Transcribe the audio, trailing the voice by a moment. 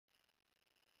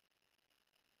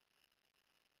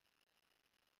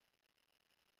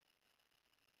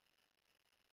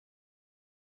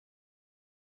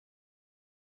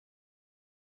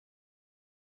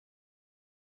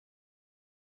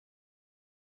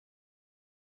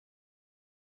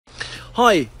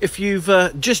Hi, if you've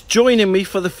just joining me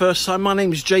for the first time, my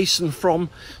name is Jason from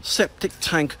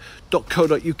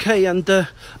septictank.co.uk, and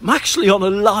I'm actually on a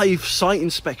live site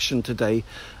inspection today,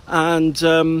 and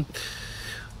I'm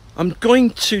going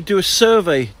to do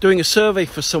doing a survey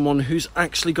for someone who's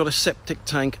actually got a septic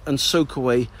tank and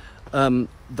soakaway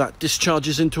that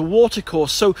discharges into a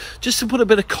watercourse. So just to put a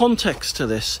bit of context to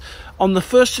this, on the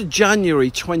 1st of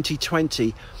January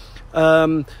 2020,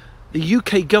 the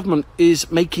UK government is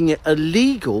making it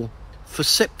illegal for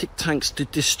septic tanks to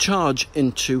discharge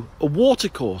into a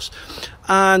watercourse,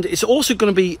 and it's also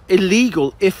going to be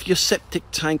illegal if your septic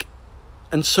tank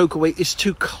and soakaway is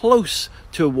too close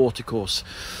to a watercourse.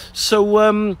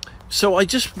 So so I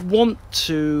just want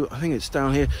to, I think it's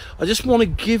down here, I just want to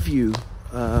give you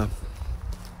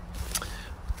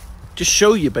just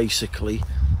show you basically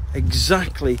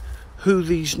exactly who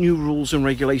these new rules and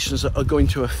regulations are going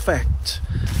to affect.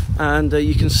 And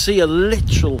you can see a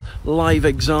literal live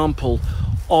example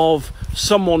of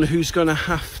someone who's going to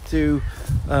have to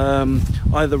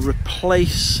either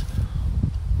replace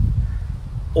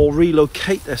or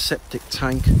relocate their septic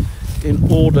tank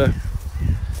in order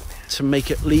to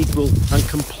make it legal and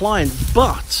compliant.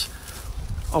 But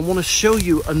I want to show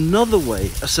you another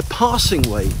way, a surpassing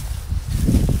way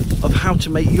of how to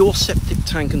make your septic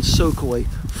tank and soakaway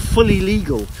fully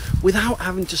legal without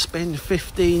having to spend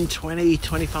 15, 20,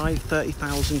 25,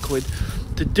 30,000 quid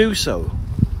to do so.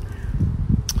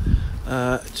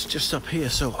 It's just up here.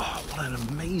 So what an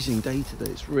amazing day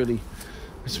today.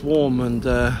 It's warm, and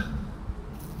yeah,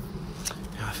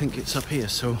 I think it's up here.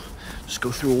 So just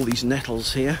go through all these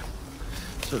nettles here.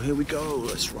 So here we go,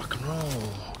 let's rock and roll.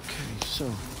 Okay,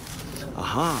 so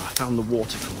I found the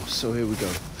watercourse. So here we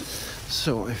go.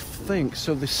 So I think,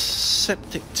 so the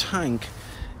septic tank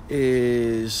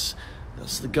that's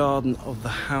the garden of the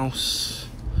house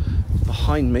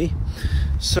behind me.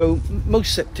 So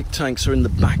most septic tanks are in the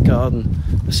back garden.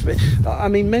 I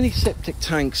mean, many septic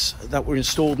tanks that were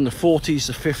installed in the 40s,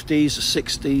 the 50s, the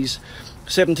 60s,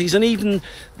 70s, and even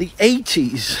the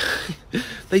 80s,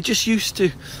 they just used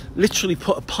to literally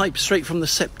put a pipe straight from the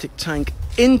septic tank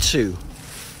into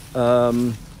a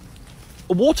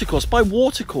watercourse. By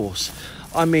watercourse,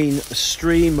 I mean a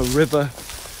stream, a river,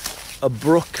 a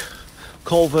brook,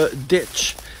 culvert,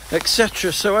 ditch,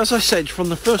 etc. So as I said, from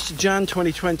the 1st of Jan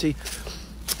 2020,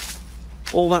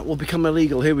 all that will become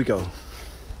illegal. Here we go.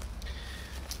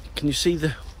 Can you see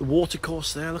the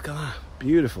watercourse there? Look at that,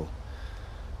 beautiful.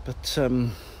 But let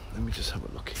me just have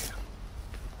a look here.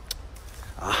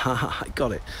 I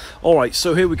got it. All right,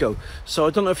 so here we go. So I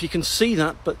don't know if you can see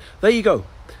that, but there you go.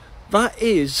 That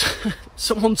is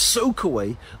someone's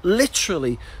soakaway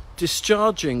literally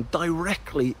discharging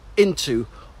directly into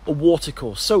a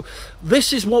watercourse. So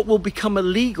this is what will become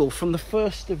illegal from the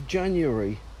 1st of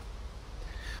January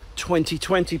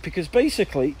 2020, because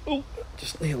basically,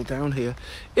 just kneel down here,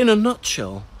 in a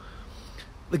nutshell,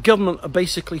 the government are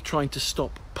basically trying to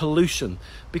stop pollution.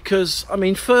 Because, I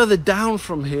mean, further down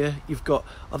from here, you've got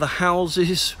other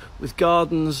houses with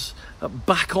gardens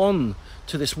back on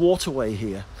to this waterway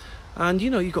here. And, you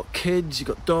know, you've got kids, you've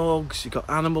got dogs, you've got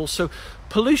animals. So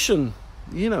pollution,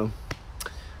 you know,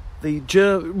 the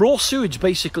raw sewage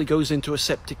basically goes into a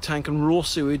septic tank, and raw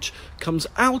sewage comes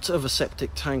out of a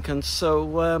septic tank. And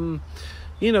so,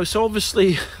 you know, so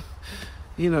obviously,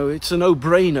 you know, it's a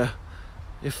no-brainer.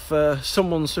 If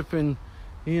someone's been,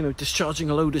 you know, discharging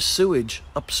a load of sewage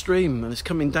upstream and it's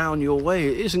coming down your way,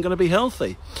 it isn't going to be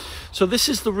healthy. So this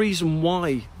is the reason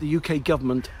why the UK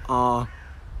government are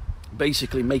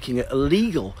basically making it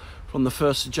illegal from the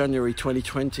 1st of January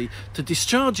 2020 to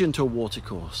discharge into a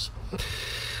watercourse.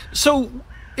 So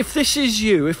if this is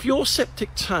you, if your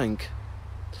septic tank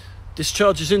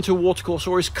discharges into a watercourse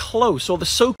or is close, or the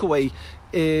soakaway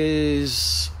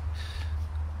is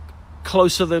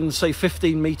closer than, say,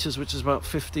 15 meters, which is about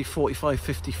 50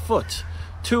 foot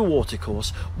to a watercourse,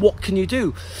 what can you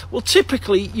do? Well,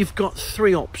 typically you've got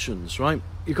three options, right?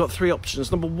 You've got three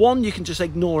options. Number one, you can just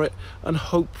ignore it and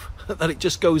hope that it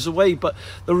just goes away. But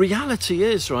the reality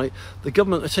is, right, the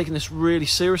government are taking this really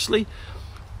seriously.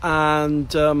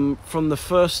 And from the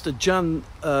 1st of Jan,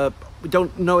 we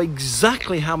don't know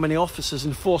exactly how many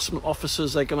enforcement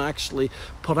officers they're going to actually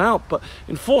put out. But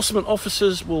enforcement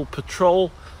officers will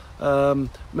patrol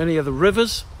many of the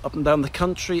rivers up and down the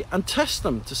country and test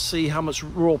them to see how much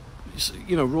raw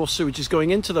sewage is going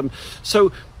into them.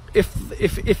 So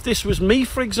if this was me,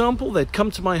 for example, they'd come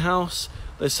to my house,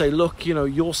 they'd say, look, you know,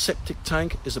 your septic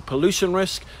tank is a pollution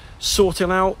risk, sort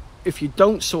it out, If you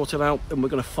don't sort it out, then we're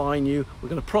going to fine you, we're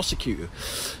going to prosecute you.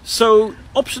 So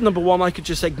option number one, I could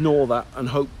just ignore that and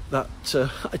hope that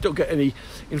I don't get any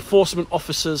enforcement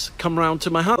officers come round to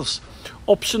my house.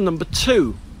 Option number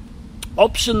two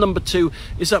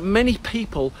is that many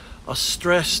people are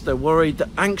stressed, they're worried, they're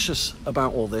anxious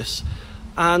about all this.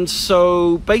 And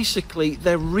so basically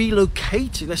they're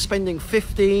relocating, they're spending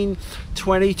 15,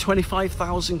 20,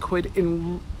 25,000 quid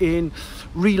in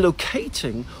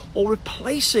relocating or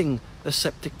replacing the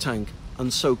septic tank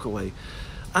and soak away.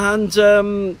 And,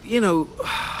 you know,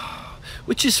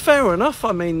 which is fair enough.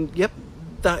 I mean, yep,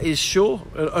 that is sure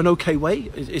an okay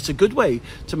way. It's a good way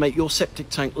to make your septic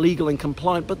tank legal and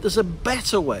compliant, but there's a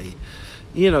better way,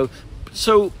 you know.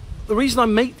 So the reason I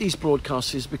make these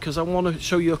broadcasts is because I want to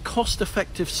show you a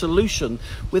cost-effective solution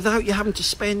without you having to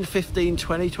spend 15,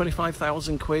 20,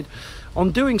 25,000 quid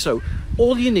on doing so.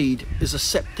 All you need is a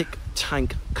septic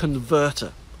tank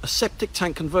converter. A septic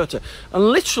tank converter. And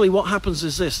literally what happens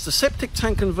is this: the septic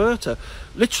tank converter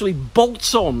literally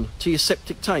bolts on to your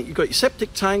septic tank. You've got your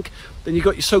septic tank, then you've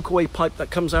got your soak away pipe that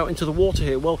comes out into the water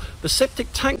here. Well, the septic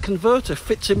tank converter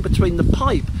fits in between the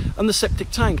pipe and the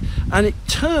septic tank, and it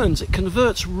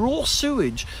converts raw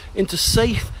sewage into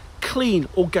safe, clean,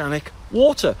 organic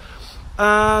water.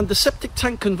 And the septic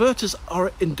tank converters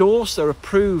are endorsed, they're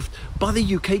approved by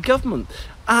the UK government.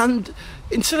 And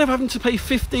instead of having to pay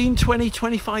 15, 20,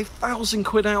 25,000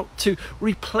 quid out to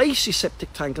replace your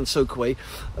septic tank and soak away,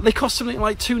 they cost something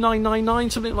like 2,999,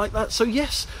 something like that. So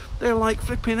yes, they're like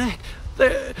flipping heck.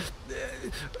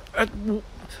 At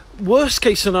worst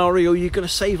case scenario, you're going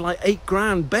to save like 8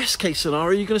 grand. Best case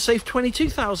scenario, you're going to save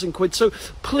 22,000 quid. So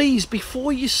please,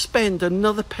 before you spend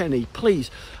another penny,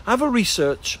 please have a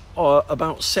research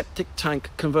about septic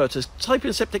tank converters. Type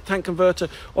in septic tank converter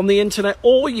on the internet,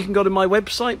 or you can go to my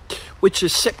website, which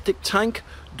is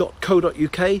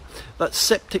septictank.co.uk. That's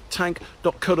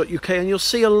septictank.co.uk, and you'll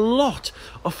see a lot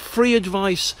of free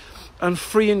advice and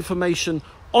free information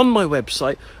on my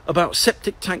website about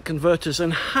septic tank converters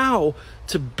and how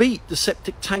to beat the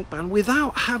septic tank ban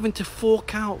without having to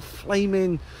fork out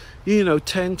flaming, you know,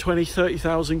 10, 20,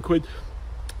 30,000 quid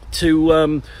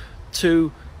to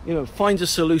you know, find a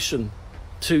solution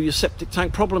to your septic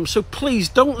tank problem. So please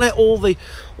don't let all the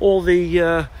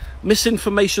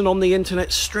misinformation on the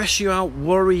internet stress you out,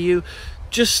 worry you.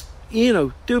 Just, you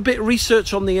know, do a bit of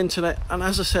research on the internet, and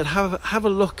as I said, have a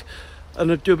look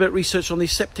and do a bit of research on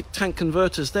these septic tank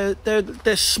converters.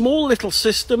 They're small little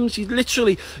systems.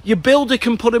 Your builder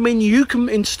can put them in, you can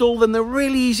install them. They're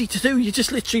really easy to do. You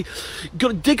just literally got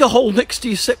to dig a hole next to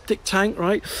your septic tank,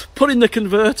 right? Put in the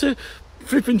converter,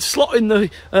 flipping slot in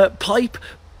the pipe,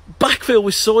 backfill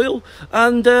with soil,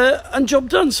 and job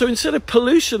done. So instead of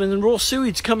pollution and raw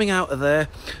sewage coming out of there,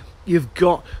 you've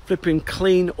got flipping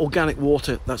clean organic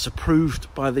water that's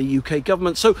approved by the UK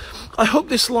government. So I hope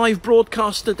this live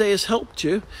broadcast today has helped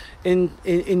you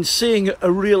in seeing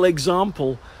a real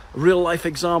example, a real life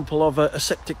example of a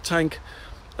septic tank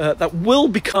that will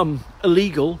become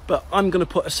illegal, but I'm going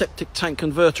to put a septic tank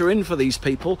converter in for these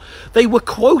people. They were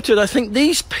quoted, I think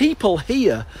these people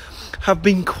here have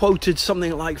been quoted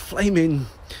something like flaming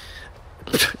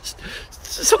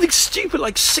something stupid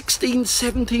like 16,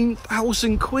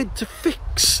 17,000 quid to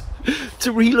fix,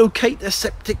 to relocate their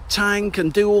septic tank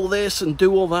and do all this and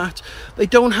do all that. They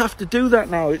don't have to do that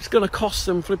now. It's going to cost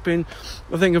them flipping,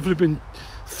 I think of flipping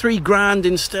 3 grand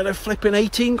instead of flipping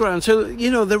 18 grand. So,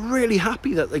 you know, they're really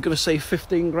happy that they're going to save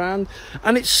 15 grand.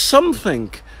 And it's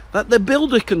something that the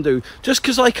builder can do. Just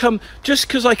because I come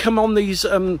on these,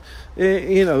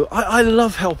 you know, I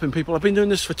love helping people. I've been doing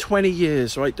this for 20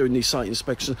 years, right, doing these site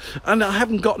inspections. And I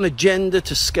haven't got an agenda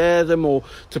to scare them or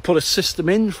to put a system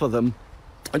in for them.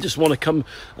 I just want to come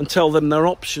and tell them their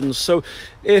options. So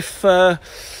if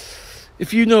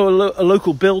you know a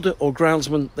local builder or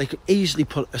groundsman, they can easily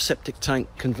put a septic tank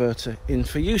converter in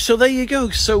for you. So there you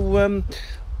go. So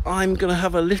I'm going to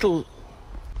have a little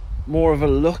more of a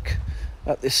look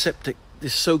at this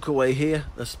soak away here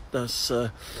that's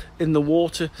in the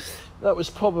water. That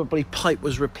was probably pipe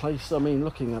was replaced. I mean,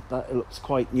 looking at that, it looks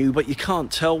quite new, but you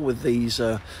can't tell with these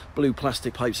blue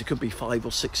plastic pipes. It could be 5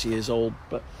 or 6 years old,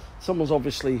 but someone's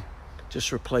obviously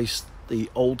just replaced the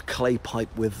old clay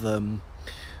pipe with a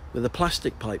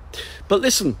plastic pipe. But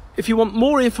listen, if you want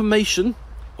more information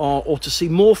or to see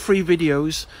more free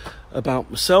videos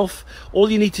about myself,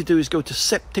 all you need to do is go to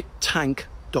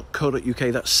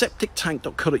septictank.co.uk. That's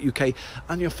septictank.co.uk,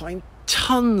 and you'll find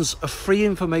tons of free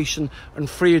information and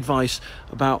free advice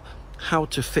about how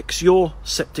to fix your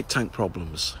septic tank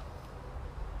problems.